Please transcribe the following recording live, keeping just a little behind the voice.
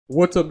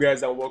What's up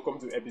guys, and welcome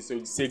to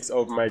episode 6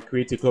 of my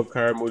Create a Club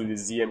career mode with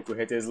ZM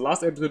Cohetes.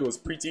 Last episode was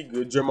pretty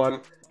good. German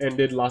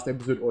ended last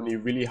episode on a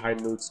really high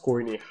note,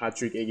 scoring a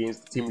hat-trick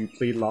against the team we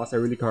played last. I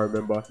really can't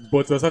remember.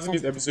 But we're starting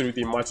this episode with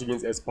a match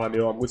against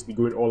Espanyol. I'm going to be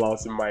going all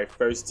out in my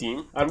first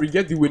team. And we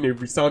get the win, a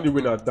resounding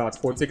win at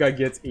that. Fonseca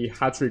gets a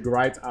hat-trick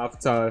right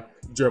after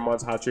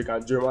German's hat-trick,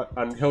 and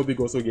Helbig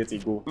also gets a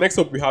goal. Next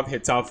up we have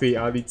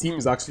Getafe, and the team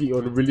is actually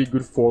on really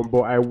good form,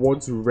 but I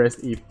want to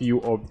rest a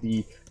few of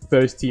the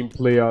first team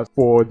players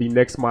for the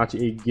next match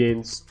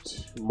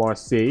against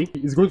Marseille.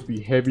 It's going to be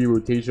heavy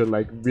rotation,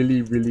 like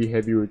really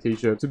heavy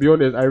rotation. To be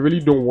honest, I really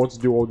don't want to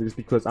do all this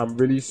because I'm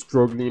really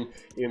struggling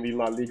in the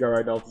La Liga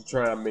right now to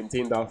try and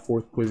maintain that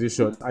fourth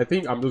position. I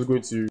think I'm just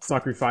going to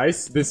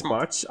sacrifice this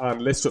match,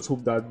 and let's just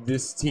hope that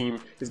this team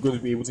is going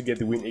to be able to get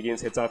the win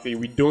against Getafe.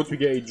 We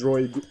get a draw.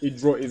 A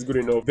draw is good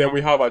enough. Then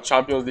we have a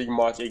Champions League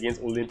match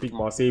against Olympique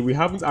Marseille. We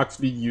haven't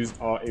actually used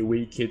our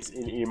away kits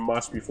in a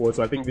match before,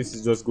 so I think this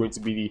is just going to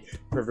be the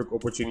perfect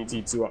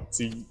opportunity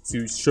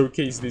to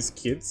showcase these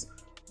kits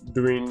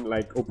during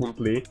like open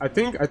play. I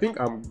think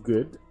I'm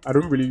good. I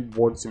don't really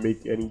want to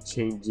make any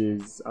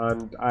changes,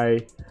 and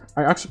I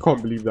actually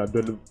can't believe that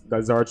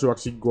Zaracho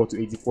actually got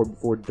to 84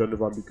 before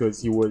Donovan, because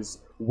he was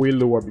way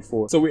lower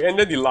before. So we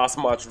ended the last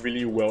match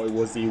really well. It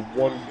was a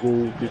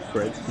 1-goal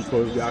difference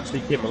because we actually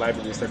came alive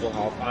in the second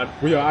half, and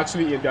we are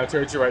actually in their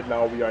territory right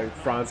now. We are in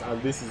France,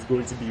 and this is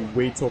going to be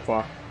way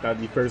tougher than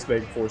the first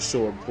leg for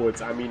sure.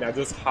 But I mean, I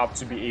just have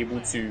to be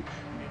able to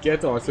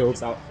get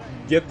ourselves out,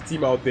 get the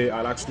team out there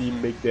and actually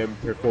make them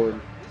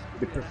perform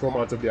the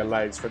performance of their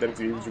lives for them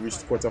to be able to reach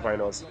the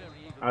quarterfinals.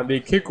 And they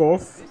kick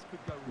off.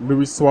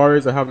 Luis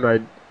Suarez, I have no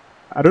idea.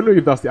 I don't know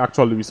if that's the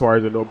actual Luis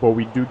Suarez or not, but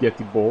we do get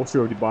the ball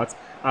straight off the bat.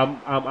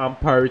 I'm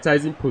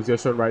prioritizing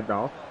possession right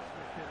now.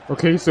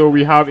 Okay, so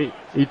we have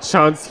a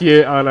chance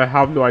here, and I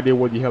have no idea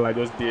what the hell I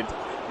just did.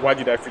 Why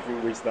did I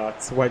freaking waste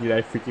that? Why did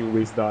I freaking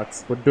waste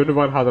that? But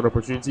Donovan has an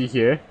opportunity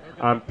here,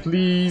 and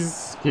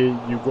please, okay,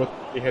 you got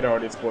a header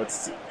on it,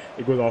 but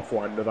it goes off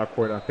for another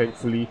corner,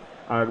 thankfully.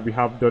 And we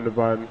have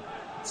Donovan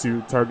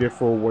to target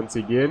for once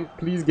again.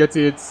 Please get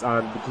it,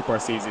 and the keeper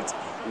saves it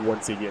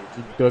once again.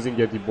 He doesn't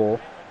get the ball,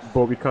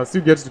 but we can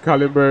still get to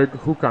Kallenberg,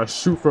 who can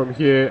shoot from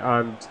here,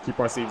 and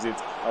keeper saves it,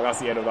 and that's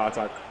the end of the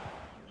attack.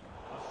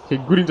 Okay,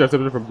 good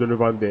interception from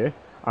Donovan there,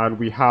 and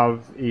we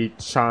have a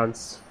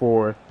chance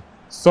for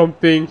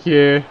something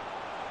here.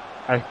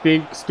 I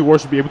think Stewart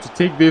should be able to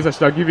take this. I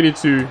should have given it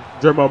to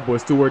German, but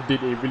Stewart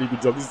did a really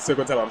good job. This is the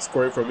second time I'm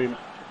scoring from him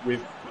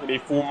in a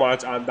full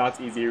match, and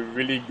that is a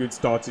really good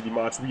start to the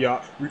match.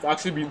 We've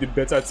actually been the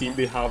better team.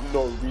 They have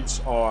not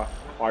reached our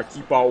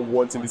keeper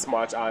once in this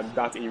match, and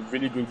that's a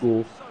really good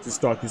goal to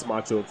start this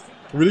match off.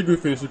 Really good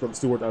finishing from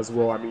Stewart as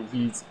well. I mean,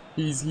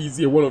 he's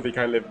a one of a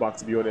kind left back,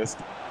 to be honest.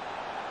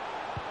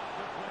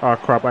 Ah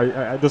crap,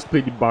 I just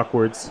played it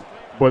backwards.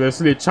 But there's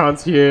still a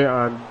chance here,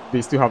 and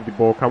they still have the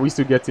ball. Can we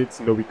still get it?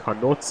 No, we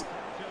cannot.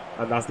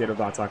 And that's the end of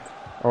the attack.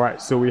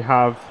 Alright, so we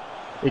have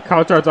a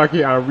counter-attack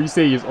here, and Rise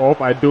is off.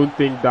 I don't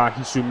think that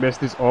he should mess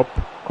this up.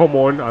 Come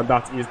on, and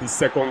that is the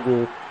second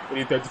goal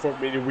in the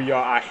 34th minute. We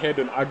are ahead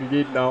on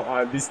aggregate now,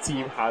 and this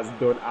team has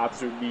done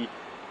absolutely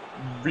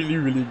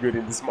really good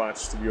in this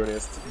match, to be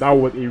honest. That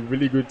was a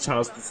really good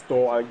chance to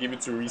stall and give it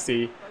to Rise,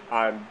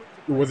 and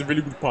it was a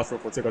really good pass from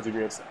Fonseca, to be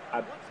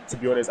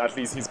honest. At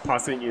least his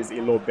passing is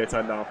a lot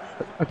better now.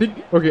 I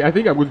think I'm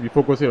going to be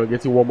focusing on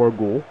getting one more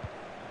goal,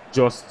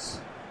 just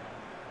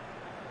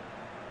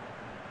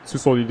to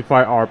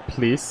solidify our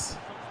place.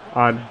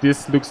 And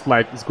this looks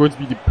like it's going to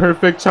be the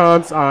perfect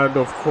chance, and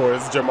of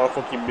course German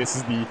fucking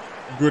misses the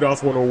good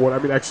ass 1-on-1. I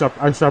mean, I should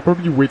have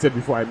probably waited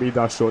before I made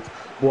that shot,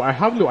 but I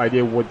have no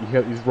idea what the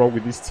hell is wrong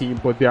with this team,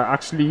 but they are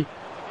actually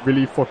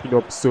really fucking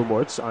up so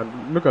much.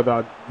 And look at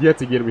that,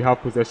 yet again we have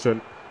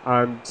possession,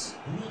 and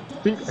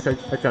I think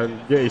I can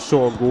get a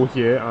shot on goal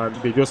here, and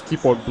they just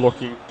keep on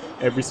blocking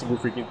every single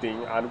freaking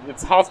thing. And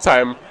it's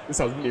halftime. This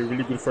has been a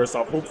really good first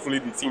half. Hopefully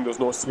the team does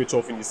not switch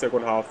off in the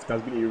second half. It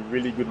has been a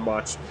really good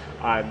match,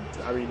 and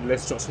I mean,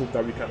 let's just hope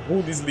that we can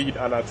hold this lead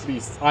and at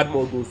least add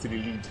more goals to the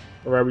lead.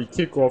 Alright, we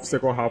kick off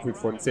second half with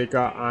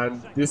Fonseca,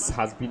 and this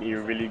has been a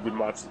really good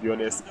match, to be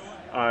honest.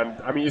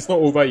 And I mean, it's not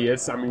over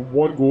yet. I mean,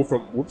 one goal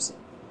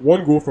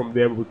from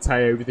them will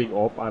tie everything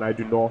up, and I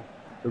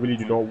really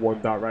do not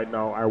want that right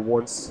now.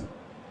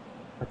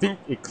 I think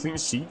a clean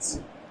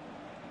sheet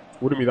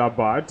wouldn't be that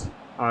bad,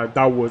 and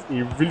that was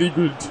a really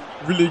good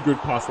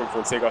pass from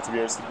Fonseca, to be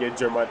honest, to get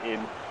German in.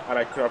 And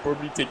I could have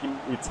probably taken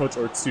a touch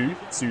or two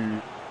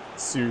to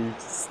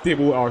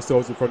stable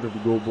ourselves in front of the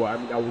goal, but I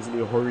mean, I was in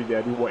a hurry there.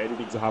 I didn't want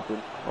anything to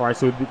happen. Alright,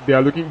 so they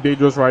are looking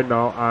dangerous right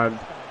now, and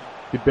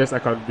the best I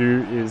can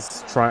do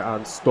is try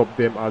and stop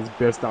them as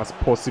best as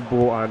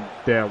possible. And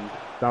damn,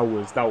 that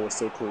was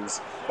so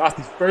close. That's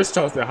the first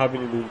chance they're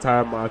having in the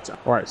entire match.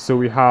 Alright, so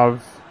we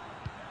have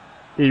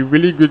a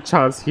really good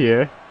chance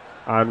here,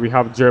 and we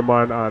have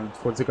German, and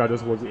Fonseca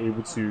just wasn't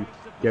able to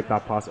get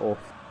that pass off.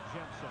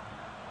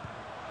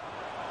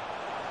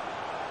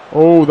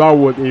 Oh, that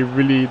was a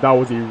really good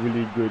pass,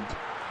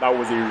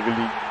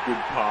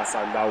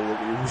 and that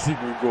was a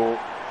really good goal.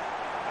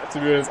 To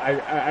be honest,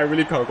 I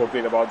really can't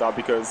complain about that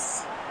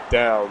because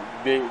damn,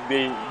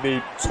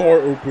 they tore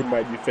open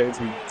my defense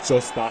with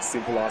just that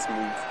simple ass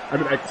move. I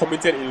mean, I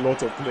committed a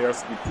lot of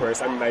players to the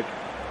press. I mean, like,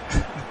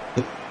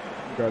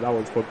 God, that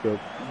was fucked up.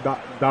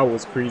 That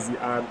was crazy,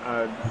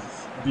 and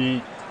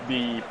the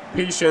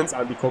patience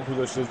and the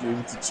composure just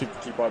able to chip the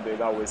keeper there.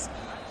 That was,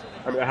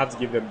 I mean, I have to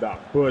give them that.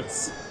 But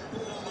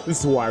this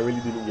is what I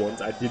really didn't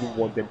want. I didn't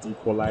want them to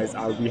equalize,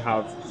 and we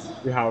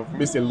have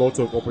missed a lot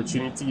of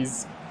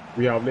opportunities.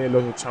 We have let a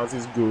lot of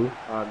chances go,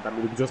 and I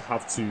mean, we just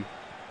have to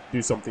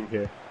do something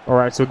here. All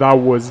right, so that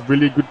was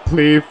really good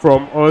play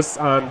from us,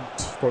 and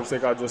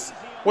Fonseca just,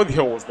 what the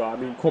hell was that? I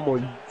mean, come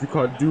on, you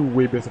can do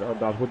way better than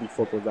that. What the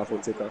fuck was that,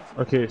 Fonseca?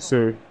 Okay,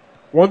 so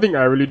one thing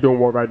I really don't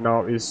want right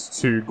now is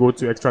to go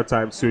to extra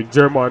time. So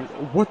German,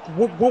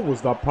 what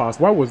was that pass?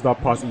 Why was that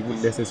pass even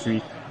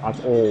necessary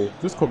at all?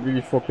 Just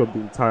completely fucked up the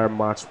entire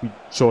match with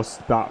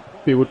just that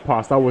failed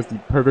pass. That was the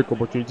perfect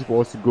opportunity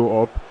for us to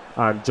go up,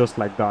 and just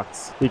like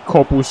that, a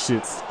couple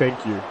shits.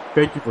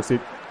 Thank you for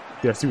saying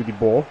they're still with the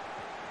ball.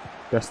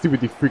 They're still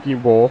with the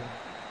freaking ball.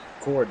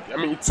 God, I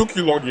mean, it took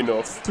you long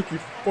enough. It took you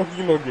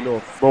fucking long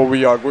enough. But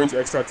we are going to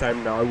extra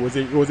time now. It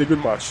was a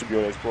good match, to be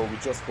honest, but we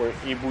just weren't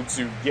able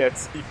to get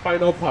the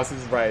final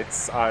passes right,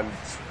 and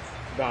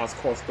that has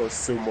cost us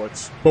so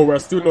much. But we're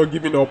still not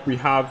giving up. We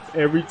have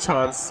every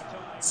chance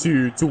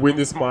to win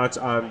this match,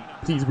 and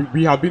please,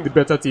 we have been the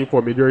better team for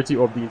a majority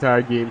of the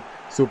entire game,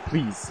 so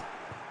please.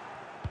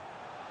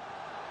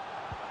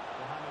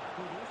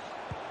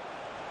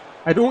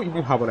 I don't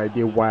even have an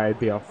idea why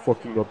they are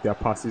fucking up their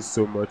passes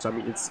so much. I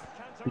mean, it's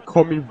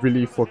becoming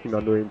really fucking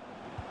annoying.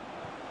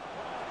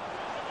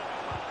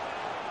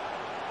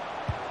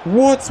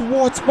 What?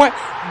 Why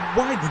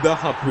did that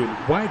happen?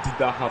 Why did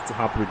that have to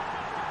happen?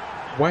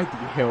 Why the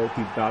hell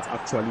did that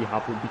actually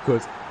happen?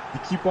 Because the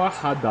keeper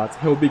had that,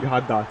 Helbig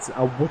had that,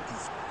 and what the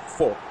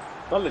fuck?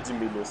 That legit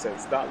made no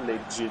sense. That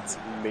legit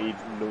made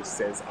no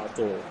sense at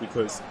all,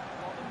 because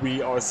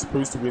we are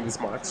supposed to win this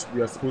match.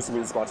 We are supposed to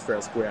win this match fair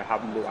and square. I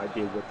have no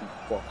idea what the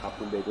fuck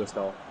happened there just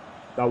now.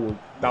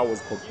 That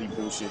was complete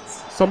bullshit.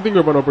 Something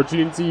of an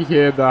opportunity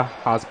here that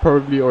has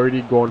probably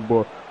already gone,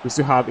 but we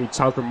still have a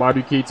chance for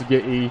Madueke to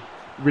get a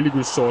really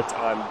good shot,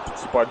 and the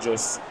keeper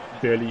just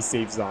barely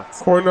saves that.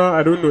 Corner,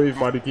 I don't know if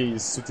Madueke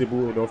is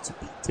suitable enough to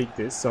take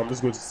this, so I'm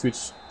just going to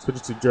switch it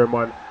to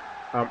German.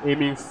 I'm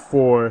aiming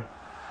for,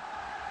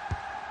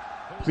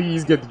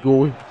 please get the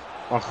goal.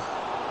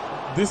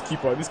 This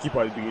keeper is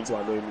beginning to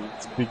annoy me.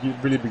 It's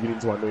really beginning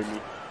to annoy me.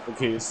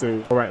 Okay,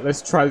 so alright,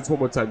 let's try this one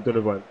more time,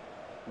 Donovan.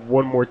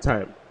 One more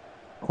time.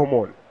 Come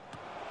on.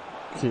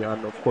 Okay,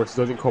 and of course it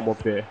doesn't come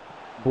up there.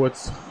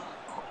 But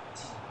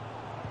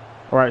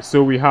alright,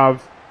 so we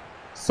have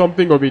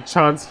something of a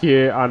chance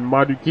here, and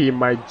Madueke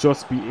might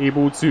just be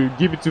able to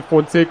give it to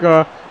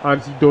Fonseca,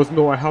 and he does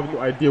not. I have no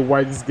idea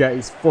why this guy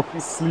is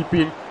fucking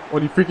sleeping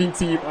on the freaking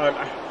team, and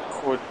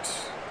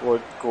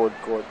God.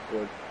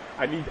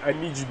 I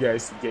need you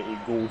guys to get a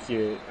goal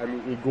here. I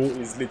mean, a goal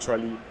is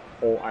literally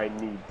all I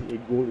need. A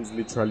goal is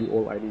literally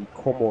all I need.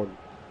 Come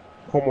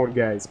on,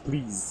 guys,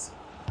 please.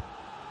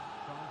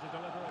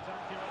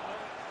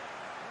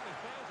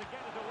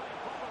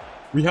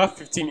 We have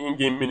 15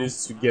 in-game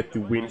minutes to get the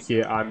win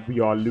here, and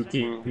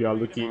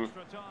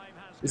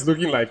it's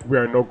looking like we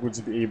are not going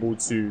to be able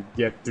to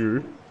get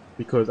through,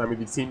 because I mean,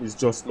 the team is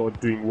just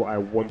not doing what I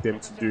want them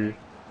to do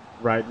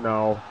right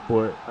now.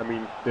 But I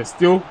mean, there's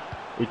still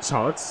a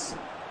chance.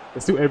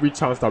 There's still every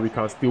chance that we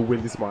can still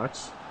win this match.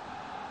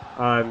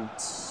 And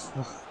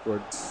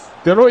God,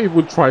 they're not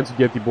even trying to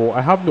get the ball.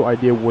 I have no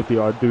idea what they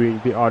are doing.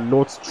 They are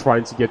not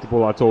trying to get the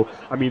ball at all.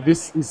 I mean,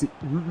 this is,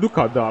 look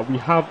at that. We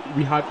had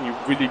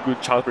a really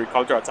good chance for a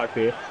counter attack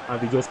there,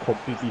 and they just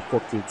completely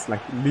fucked it.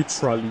 Like,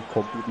 literally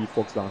completely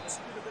fucked that.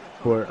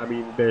 But I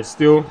mean, there's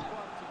still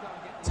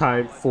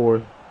time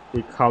for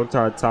a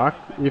counter attack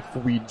if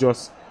we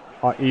just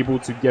are able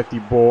to get the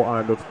ball,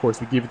 and of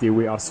course we give it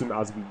away as soon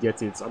as we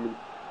get it. I mean,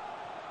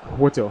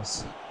 what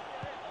else?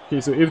 Okay,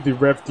 so if the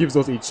ref gives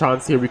us a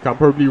chance here, we can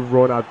probably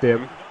run at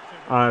them.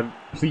 And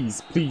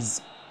please,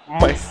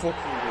 my fucking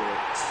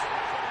God.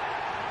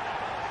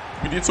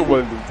 We did so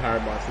well in the entire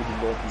match. We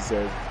did not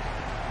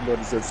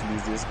deserve to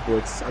lose this.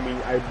 But I mean,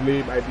 I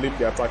blame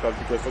the attackers,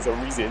 because for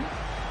some reason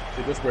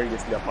they just weren't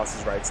getting their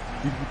passes right.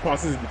 The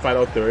passes in the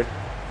final third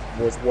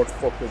was what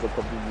fucked us up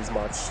completely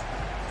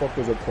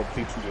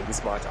in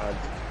this match, and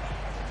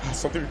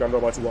something we can know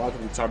about it, we're out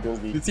of the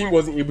Champions League. The team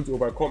wasn't able to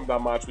overcome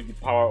that match with the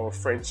power of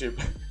friendship,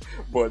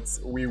 but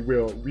we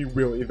will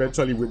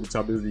eventually win the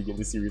Champions League in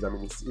this series. I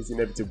mean, it's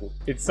inevitable.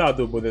 It's sad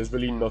though, but there's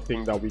really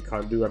nothing that we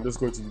can do. I'm just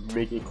going to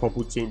make a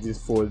couple changes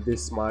for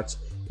this match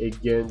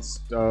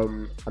against, I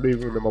don't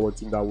even remember what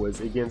team that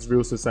was, against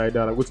Real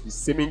Sociedad. I'm going to be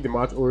simming the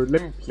match, or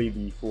let me play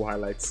the full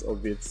highlights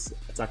of its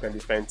attack and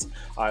defense,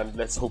 and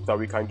let's hope that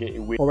we can get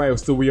a win. Alright,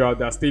 so we are at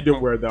that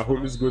stadium where the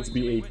home is going to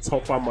be a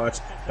tougher match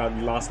than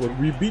the last one.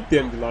 We beat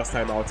them the last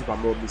time out, if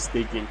I'm not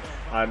mistaken,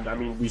 and I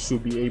mean, we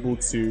should be able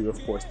to,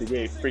 of course, they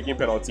get a freaking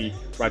penalty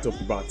right off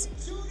the bat.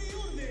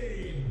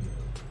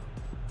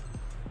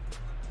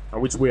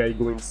 And which way are you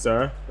going,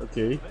 sir?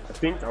 Okay, I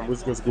think I'm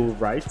just going to go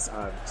right,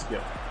 and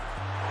yeah.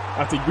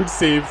 That's a good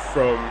save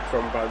from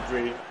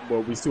Vandre,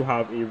 but we still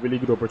have a really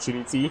good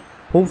opportunity.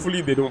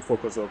 Hopefully they don't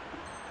fuck us up.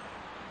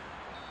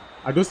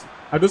 I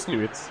just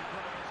knew it.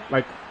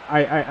 Like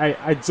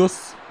I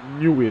just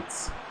knew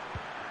it.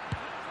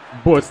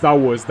 But that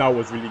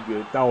was really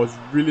good. That was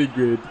really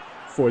good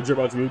for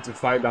German to be able to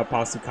find that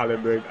pass to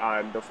Kallenberg,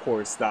 and of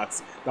course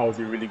that was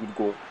a really good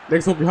goal.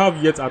 Next up, we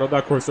have yet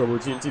another cross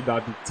opportunity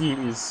that the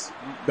game is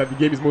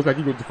most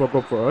likely going to fuck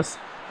up for us,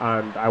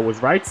 and I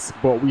was right.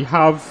 But we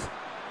have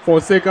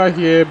Fonseca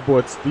here,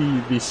 but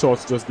the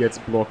shot just gets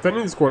blocked.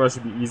 Turning this corner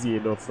should be easy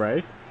enough,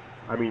 right?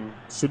 I mean,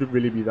 shouldn't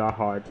really be that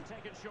hard.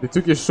 They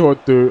took a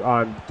shot though,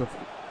 and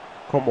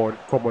come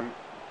on.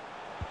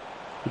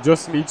 You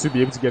just need to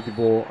be able to get the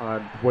ball,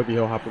 and what the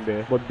hell happened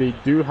there? But they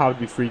do have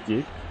the free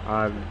kick,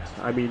 and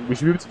I mean, we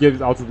should be able to get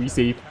it out to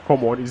resave.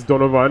 Come on, it's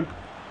Donovan.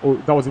 Oh,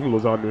 that was even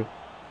Lozano,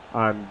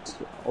 and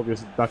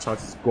obviously that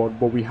chance is gone.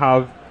 But we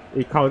have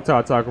a counter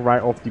attack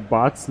right off the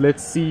bat.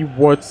 Let's see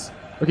what.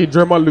 Okay,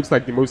 German looks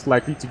like the most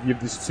likely to give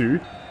this to.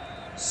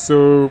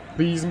 So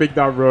please make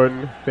that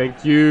run.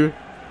 Thank you.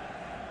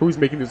 Who is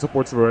making the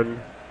support run?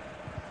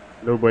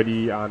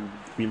 Nobody, and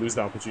we lose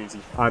the opportunity.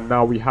 And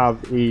now we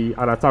have an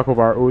attack of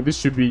our own. This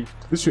should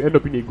end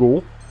up in a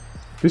goal.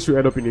 This should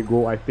end up in a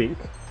goal, I think,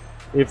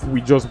 if we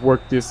just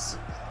work this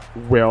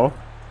well.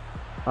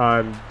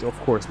 And of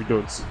course we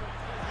don't.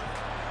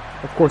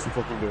 Of course we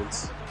fucking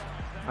don't.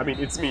 I mean,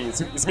 it's me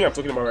I'm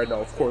talking about right now.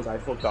 Of course I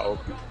fucked that up.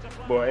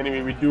 But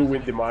anyway, we do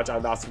win the match,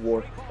 and that's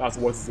what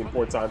is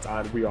important,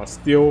 and we are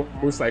still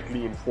most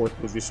likely in 4th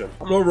position.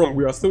 I'm not wrong,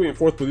 we are still in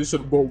 4th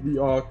position, but we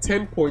are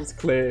 10 points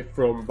clear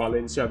from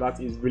Valencia. That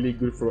is really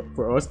good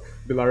for us.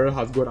 Villarreal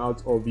has gone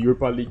out of the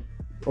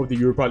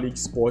Europa League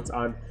spot,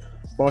 and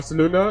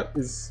Barcelona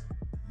is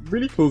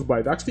really close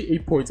by. They're actually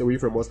 8 points away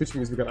from us, which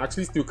means we can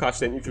actually still catch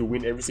them if we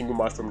win every single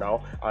match from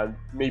now, and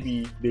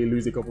maybe they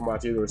lose a couple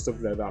matches or stuff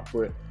like that.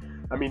 But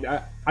I mean,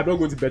 I'm not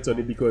going to bet on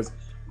it because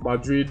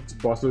Madrid,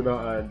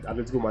 Barcelona, and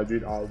Atletico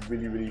Madrid are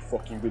really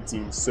fucking good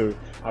teams. So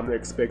I'm not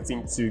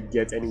expecting to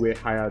get anywhere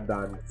higher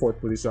than 4th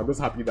position. I'm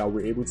just happy that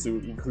we're able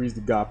to increase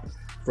the gap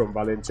from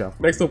Valencia.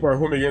 Next up, we're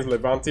home against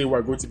Levante.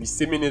 We're going to be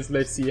 6 minutes.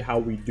 Let's see how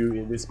we do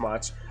in this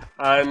match.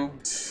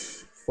 And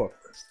fuck,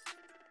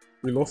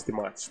 we lost the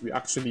match. We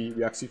actually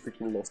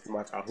freaking lost the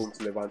match at home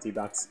to Levante.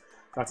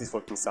 That is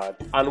fucking sad.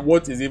 And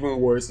what is even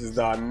worse is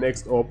that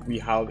next up we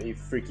have a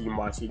freaking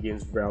match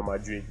against Real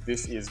Madrid.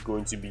 This is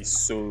going to be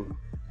so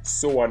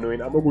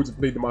annoying. I'm not going to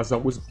play the match,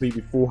 I'm going to play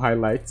the full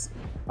highlights.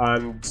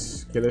 And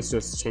okay, let's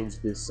just change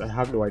this. I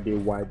have no idea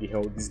why the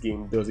hell this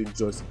game doesn't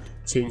just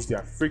change their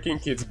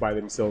freaking kits by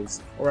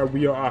themselves. Alright,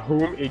 we are at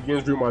home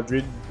against Real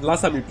Madrid.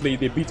 Last time we played,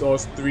 they beat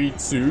us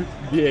 3-2.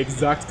 The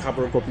exact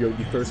carbon copy of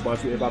the first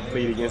match we ever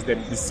played against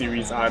them this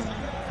series, and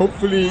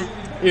hopefully,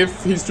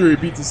 if history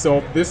repeats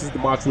itself, this is the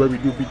match where we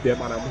do beat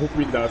them, and I'm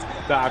hoping that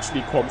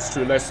actually comes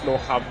true. Let's not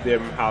have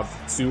them have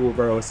 2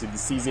 over us in the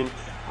season.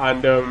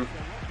 And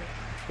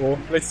well,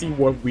 let's see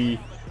what we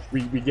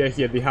get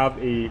here. They have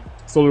a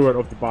solo run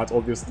off the bat,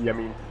 obviously. I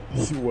mean,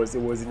 it was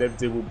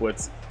inevitable,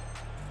 but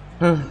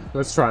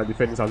let's try and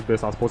defend this as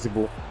best as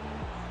possible.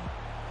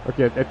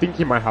 Okay, I think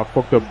he might have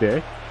fucked up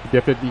there. He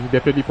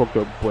definitely fucked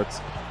up,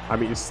 but I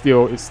mean, it's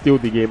still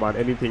the game, and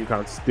anything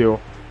can still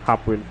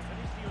happen.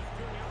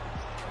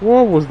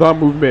 What was that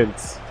movement?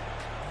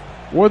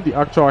 What the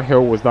actual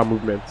hell was that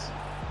movement?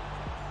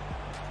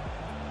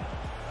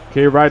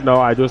 Okay, right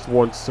now I just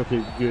want.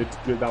 Okay, good.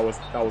 That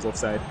was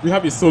offside. We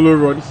have a solo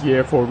run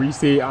here for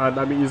Rice, and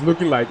I mean, it's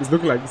looking like this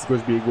is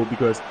going to be a goal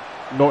because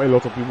not a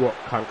lot of people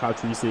can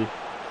catch Rice.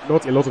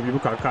 Not a lot of people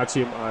can catch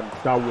him, and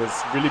that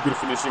was really good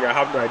finishing. I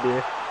have no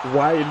idea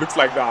why it looks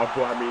like that,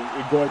 but I mean,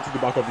 it got into the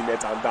back of the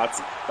net, and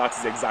that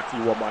is exactly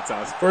what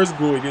matters. First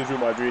goal against Real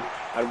Madrid,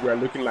 and we're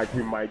looking like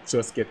we might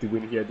just get the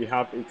win here. They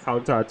have a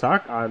counter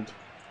attack, and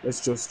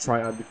let's just try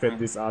and defend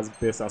this as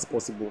best as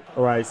possible.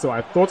 Alright, so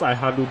I thought I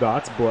handled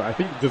that, but I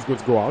think it's just going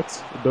to go out.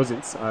 It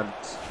doesn't, and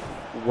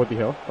what the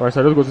hell? Alright,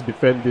 so I'm just going to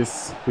defend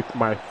this with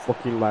my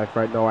fucking life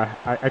right now.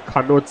 I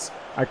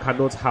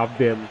cannot have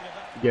them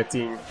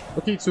getting.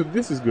 Okay, so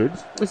this is good.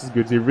 This is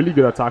good. It's a really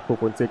good attack for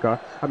Fonseca.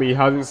 I mean, he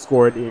hasn't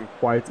scored in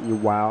quite a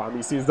while. I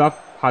mean, since that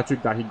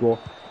hat-trick that he got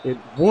in.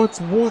 What?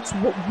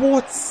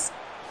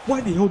 Why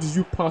the hell did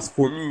you pass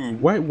for me?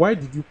 Why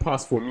did you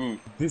pass for me?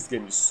 This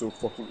game is so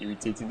fucking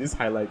irritating. These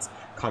highlights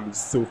can be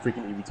so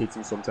freaking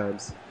irritating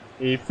sometimes.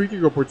 A free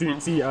kick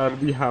opportunity,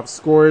 and we have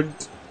scored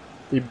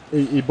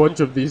a bunch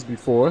of these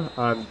before,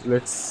 and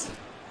let's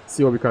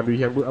see what we can do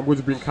here. I'm going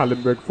to bring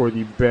Kallenberg for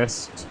the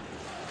best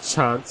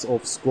chance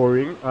of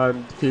scoring.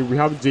 And okay, we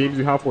have James,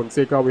 we have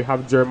Fonseca, we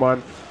have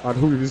German, and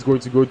who is this going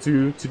to go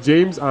to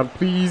James? And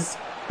please,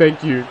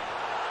 thank you,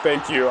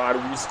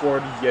 and we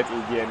scored yet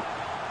again.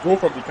 Goal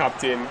from the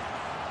captain.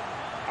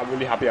 I'm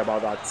really happy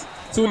about that.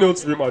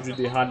 2-0 to Real Madrid.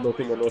 They had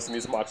nothing on us in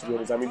this match, to be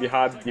honest. I mean, they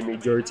had the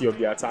majority of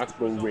the attacks,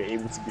 but we were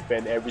able to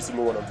defend every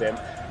single one of them.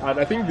 And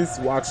I think this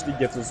will actually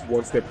get us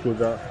one step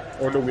closer.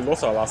 Oh no, we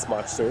lost our last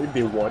match, so if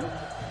they won,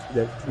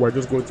 then we're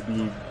just going to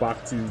be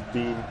back to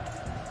being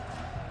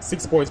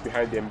 6 points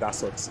behind them. That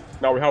sucks.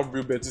 Now we have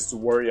Real Betis to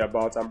worry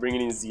about. I'm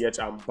bringing in Ziyech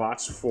and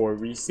Batch for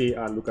Rice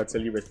and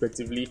Locatelli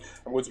respectively.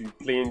 I'm going to be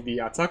playing the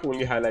attack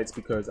only highlights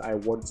because I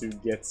want to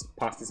get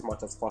past this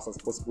match as fast as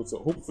possible. So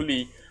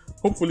hopefully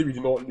we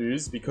do not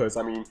lose, because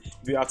I mean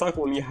the attack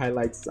only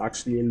highlights is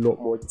actually a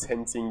lot more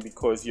tempting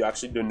because you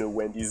actually don't know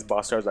when these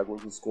bastards are going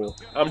to score.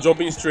 I'm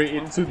jumping straight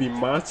into the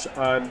match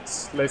and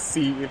let's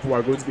see if we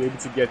are going to be able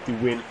to get the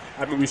win.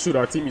 I mean, we should.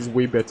 Our team is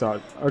way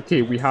better.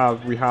 Okay, we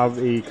have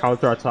a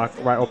counter attack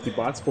right off the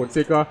bat.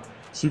 Fonseca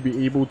should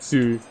be able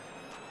to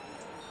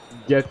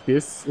get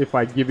this if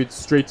I give it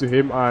straight to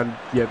him, and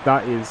yeah,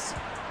 that is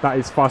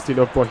fast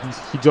enough. But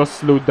he just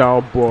slowed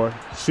down, but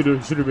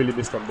shouldn't really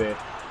miss from there.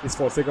 It's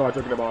Fonseca we're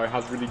talking about. It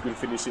has really good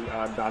finishing,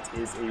 and that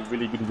is a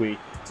really good way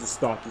to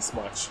start this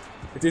match.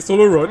 It's a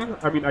solo run.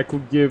 I mean, I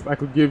could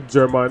give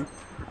German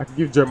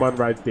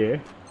right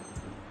there,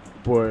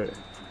 but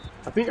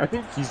I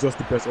think he's just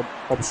the best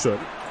option.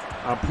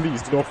 And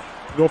please do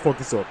not fuck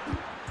this up.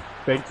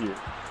 Thank you.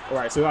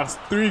 Alright, so that's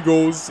 3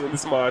 goals in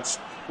this match.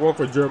 1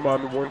 for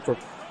German,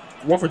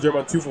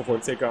 2 for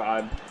Fonseca,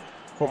 and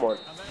come on.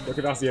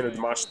 Okay, that's the end of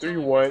the match.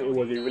 3-1. It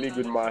was a really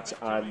good match,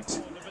 and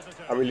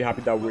I'm really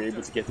happy that we're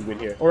able to get the win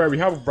here. Alright, we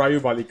have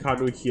Rayo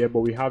Vallecano here, but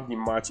we have the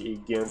match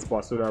against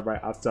Barcelona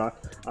right after.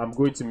 I'm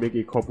going to make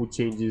a couple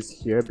changes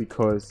here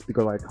because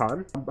I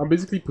can. I'm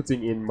basically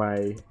putting in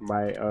my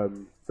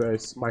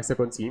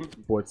second team,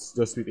 but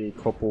just with a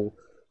couple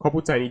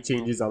tiny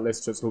changes, and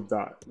let's just hope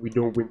that we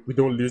don't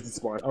lose this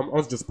one. I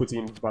was just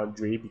putting in Van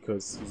Dre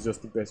because he's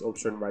just the best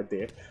option right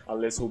there,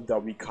 and let's hope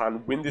that we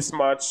can win this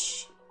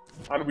match.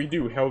 And we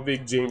do.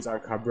 Helvig, James,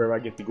 and Cabrera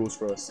get the goals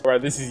for us.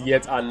 Alright, this is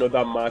yet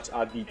another match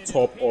at the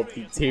top of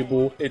the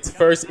table. It's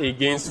first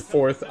against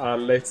fourth,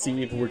 and let's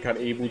see if we can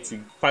able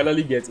to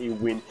finally get a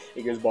win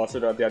against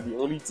Barcelona. They are the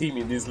only team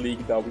in this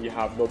league that we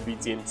have not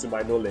beaten, to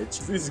my knowledge.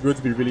 So this is going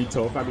to be really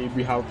tough. I mean,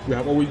 we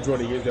have always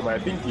drawn against them. I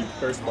think the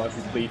first match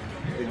we played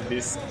in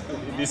this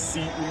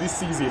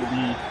season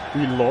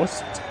we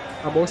lost.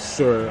 I'm not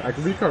sure. I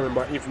really can't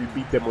remember if we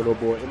beat them or not,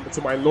 but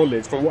to my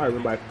knowledge, from what I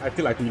remember, I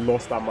feel like we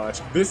lost that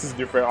match. This is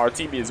different. Our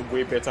team is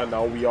way better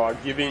now. We are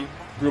giving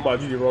Real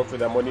Madrid a run for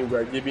their money. We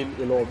are giving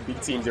a lot of big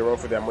teams a run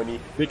for their money.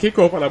 They kick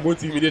off, and I'm going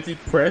to immediately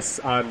press,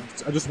 and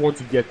I just want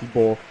to get the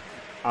ball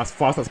as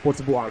fast as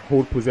possible and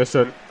hold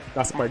possession.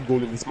 That's my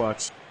goal in this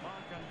match.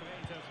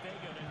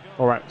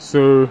 Alright,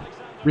 so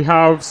we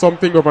have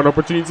something of an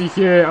opportunity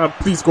here, and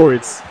please score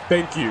it.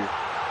 Thank you.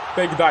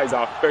 That is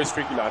our first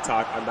freaking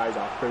attack, and that is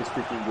our first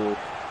freaking goal.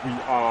 We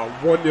are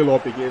 1-0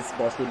 up against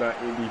Barcelona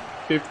in the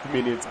 5th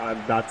minute, and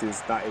that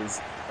is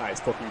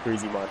fucking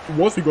crazy, man.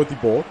 Once we got the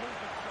ball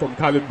from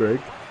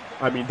Kallenberg,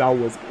 I mean, that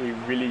was a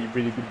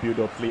really good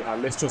build-up play,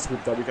 and let's just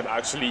hope that we can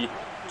actually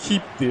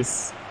keep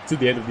this to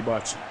the end of the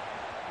match.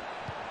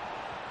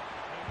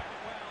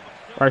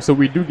 Alright, so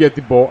we do get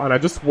the ball, and I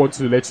just want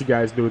to let you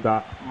guys know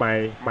that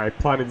my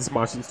plan in this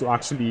match is to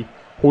actually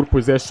hold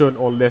possession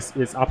unless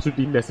it's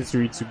absolutely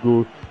necessary to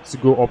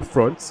go up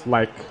front,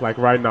 like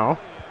right now.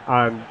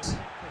 And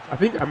I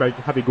think I might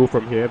have a goal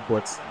from here,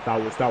 but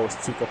that was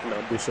too fucking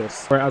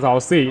ambitious. Alright, as I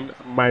was saying,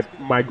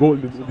 my goal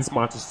in this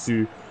match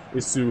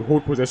is to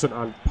hold possession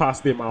and pass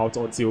them out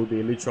until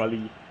they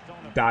literally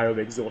die of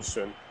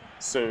exhaustion.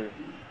 So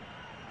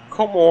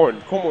come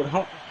on,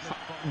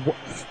 what?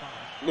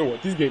 No,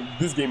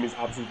 this game is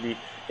absolutely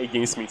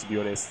against me, to be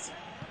honest.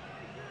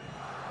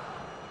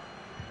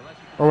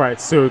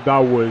 Alright, so that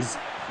was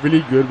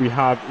really good. We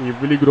have a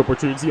really good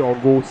opportunity on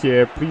goal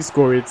here. Please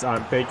score it,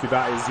 and thank you.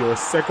 That is your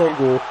second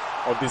goal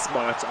of this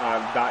match,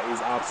 and that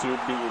is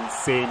absolutely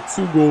insane.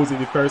 2 goals in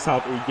the first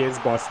half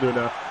against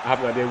Barcelona. I have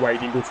no idea why he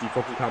didn't go to the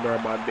fucking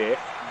cameraman there,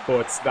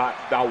 but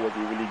that was a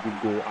really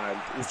good goal, and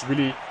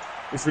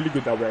it's really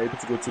good that we're able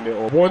to go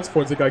 2-0 up. Once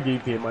Fonseca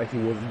gave him and he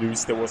was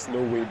loose, there was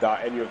no way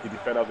that any of the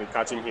defenders were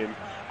catching him,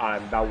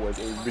 and that was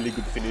a really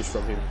good finish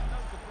from him.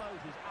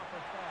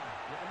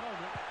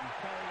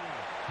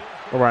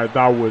 Alright,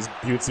 that was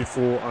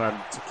beautiful, and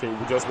okay,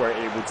 we just weren't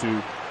able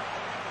to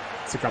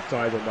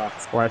capitalize on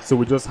that. Alright, so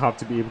we just have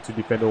to be able to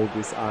defend all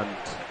this, and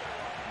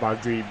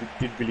Madrid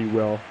did really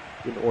well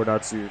in order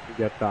to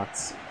get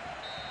that.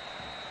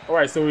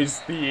 Alright, so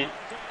it's the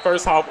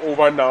first half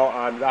over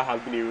now, and that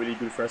has been a really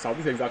good first half.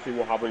 This is exactly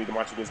what happened in the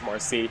match against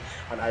Marseille,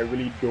 and I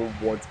really don't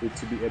want it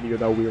to be any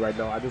other way right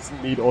now. I just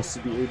need us to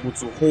be able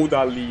to hold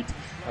that lead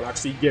and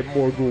actually get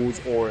more goals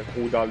or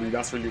hold that lead.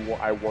 That's really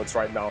what I want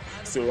right now.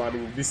 So I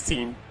mean, this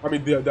team, I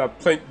mean, they're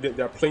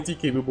plenty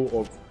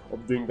capable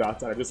of doing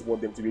that, and I just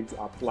want them to be able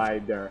to apply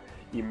their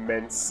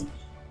immense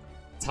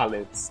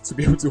talent to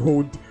be able to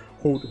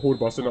hold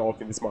Barcelona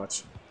off in this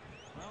match.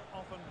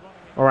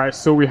 Alright,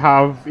 so we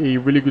have a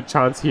really good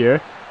chance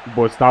here,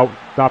 but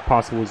that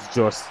pass was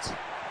just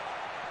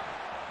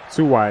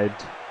too wide.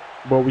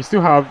 But we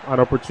still have an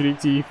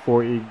opportunity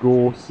for a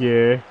goal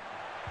here,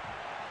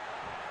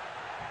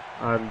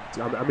 and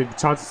I mean the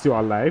chance is still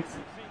alive.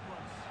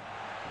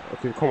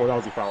 Okay, come on, that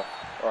was a foul.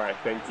 Alright,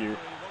 thank you.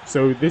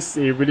 So this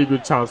is a really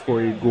good chance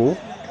for a goal,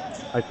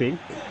 I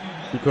think.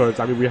 because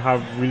I mean we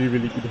have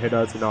really good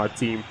headers in our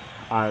team,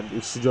 and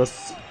it should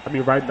just, I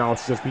mean right now it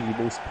should just be the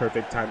most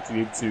perfect time to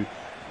be able to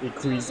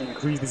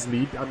increase this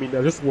lead. I mean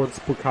I just want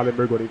to put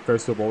Kallenberg on it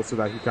first of all so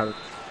that he can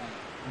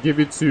give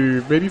it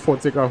to maybe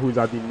Fonseca, who's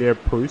at the near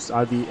post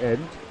at the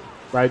end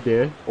right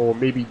there, or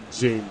maybe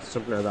James,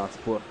 something like that.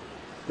 But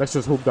let's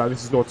just hope that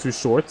this is not too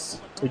short.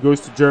 It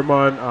goes to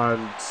German,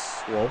 and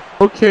well,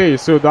 okay,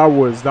 so that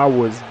was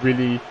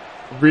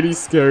really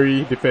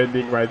scary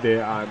defending right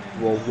there, and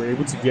well, we're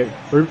able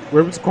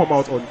to come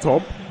out on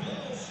top.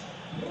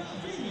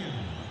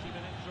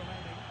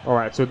 All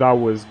right, so that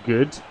was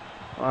good,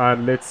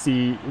 and let's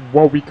see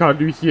what we can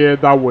do here.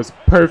 That was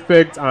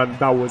perfect, and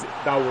that was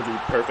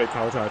a perfect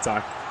counter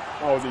attack.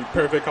 That was a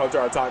perfect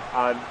counter attack,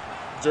 and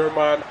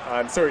German,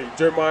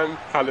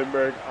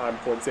 Kallenberg, and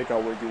Fonseca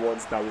were the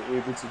ones that were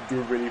able to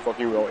do really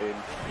fucking well in.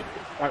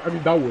 I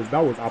mean, that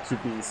was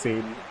absolutely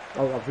insane.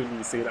 That was absolutely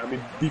insane. I mean,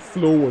 the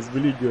flow was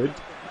really good,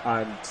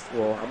 and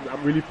well,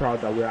 I'm really proud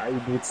that we are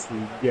able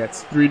to get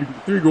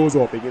three goals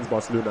up against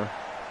Barcelona.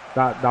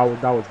 That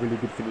was really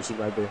good finishing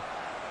right there.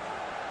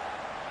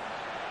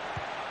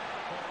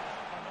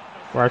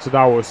 Alright, so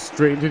that was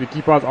straight into the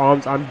keeper's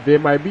arms, and there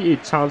might be a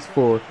chance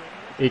for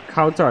a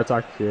counter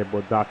attack here,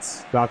 but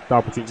that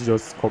opportunity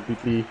just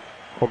completely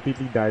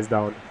dies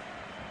down.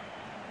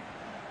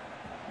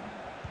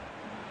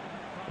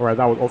 Alright,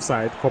 that was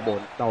offside. Come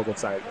on, that was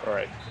offside.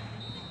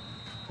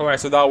 Alright,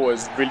 so that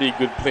was really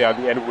good play at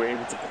the end. We were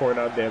able to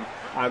corner them,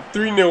 and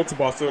 3-0 to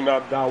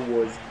Barcelona. That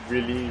was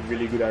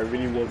really good. I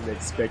really wasn't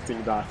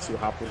expecting that to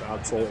happen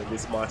at all in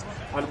this match.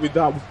 And with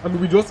that, I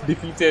mean, we just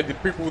defeated the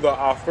people that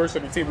are first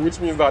on the table, which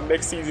means that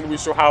next season we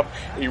should have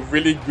a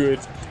really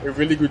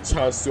good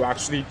chance to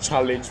actually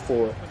challenge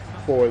for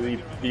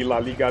the La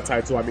Liga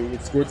title. I mean,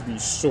 it's going to be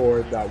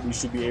sure that we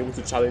should be able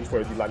to challenge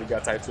for the La Liga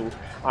title.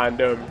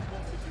 And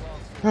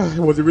it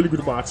was a really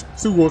good match.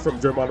 2 goals from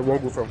German,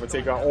 1 goal from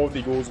Fonseca. All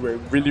the goals were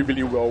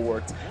really well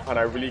worked, and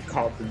I really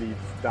can't believe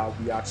that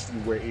we actually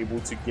were able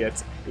to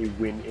get a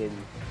win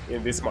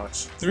in this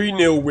match.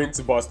 3-0 win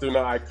to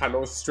Barcelona. I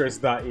cannot stress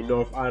that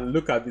enough. And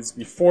look at this,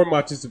 with 4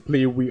 matches to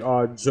play, we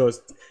are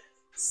just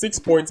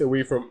 7 points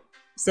away from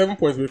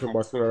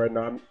Barcelona right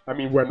now. I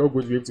mean, we're not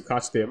going to be able to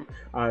catch them,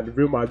 and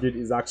Real Madrid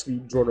is actually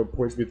drawn up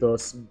points with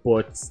us,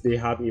 but they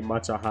have a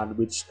match at hand,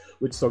 which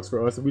sucks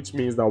for us, which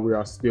means that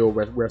we're still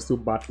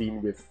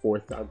battling with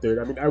 4th and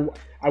 3rd. I mean,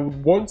 I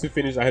would want to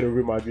finish ahead of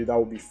Real Madrid. That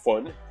would be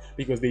fun,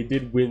 because they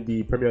did win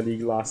the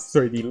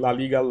the La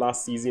Liga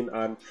last season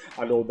and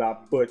all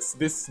that. But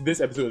this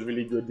episode was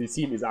really good. The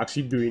team is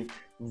actually doing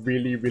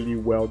really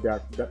well.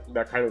 They're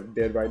kind of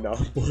dead right now,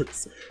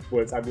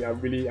 but I mean, I'm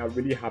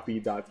really happy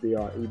that they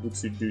are able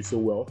to do so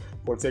well.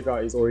 Fonseca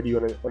is already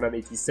on an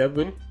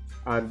 87,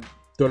 and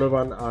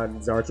Donovan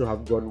and Zaracho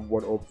have gone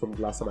 1 up from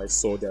the last time I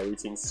saw their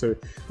ratings. So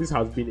this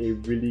has been a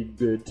really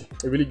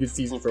good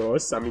season for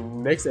us. I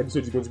mean, next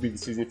episode is going to be the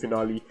season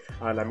finale,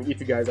 and I mean,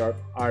 if you guys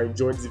are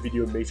enjoying this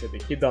video, make sure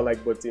to hit that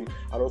like button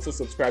and also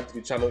subscribe to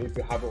the channel if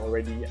you haven't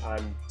already.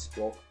 And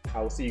well,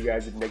 I will see you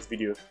guys in the next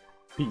video.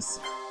 Peace.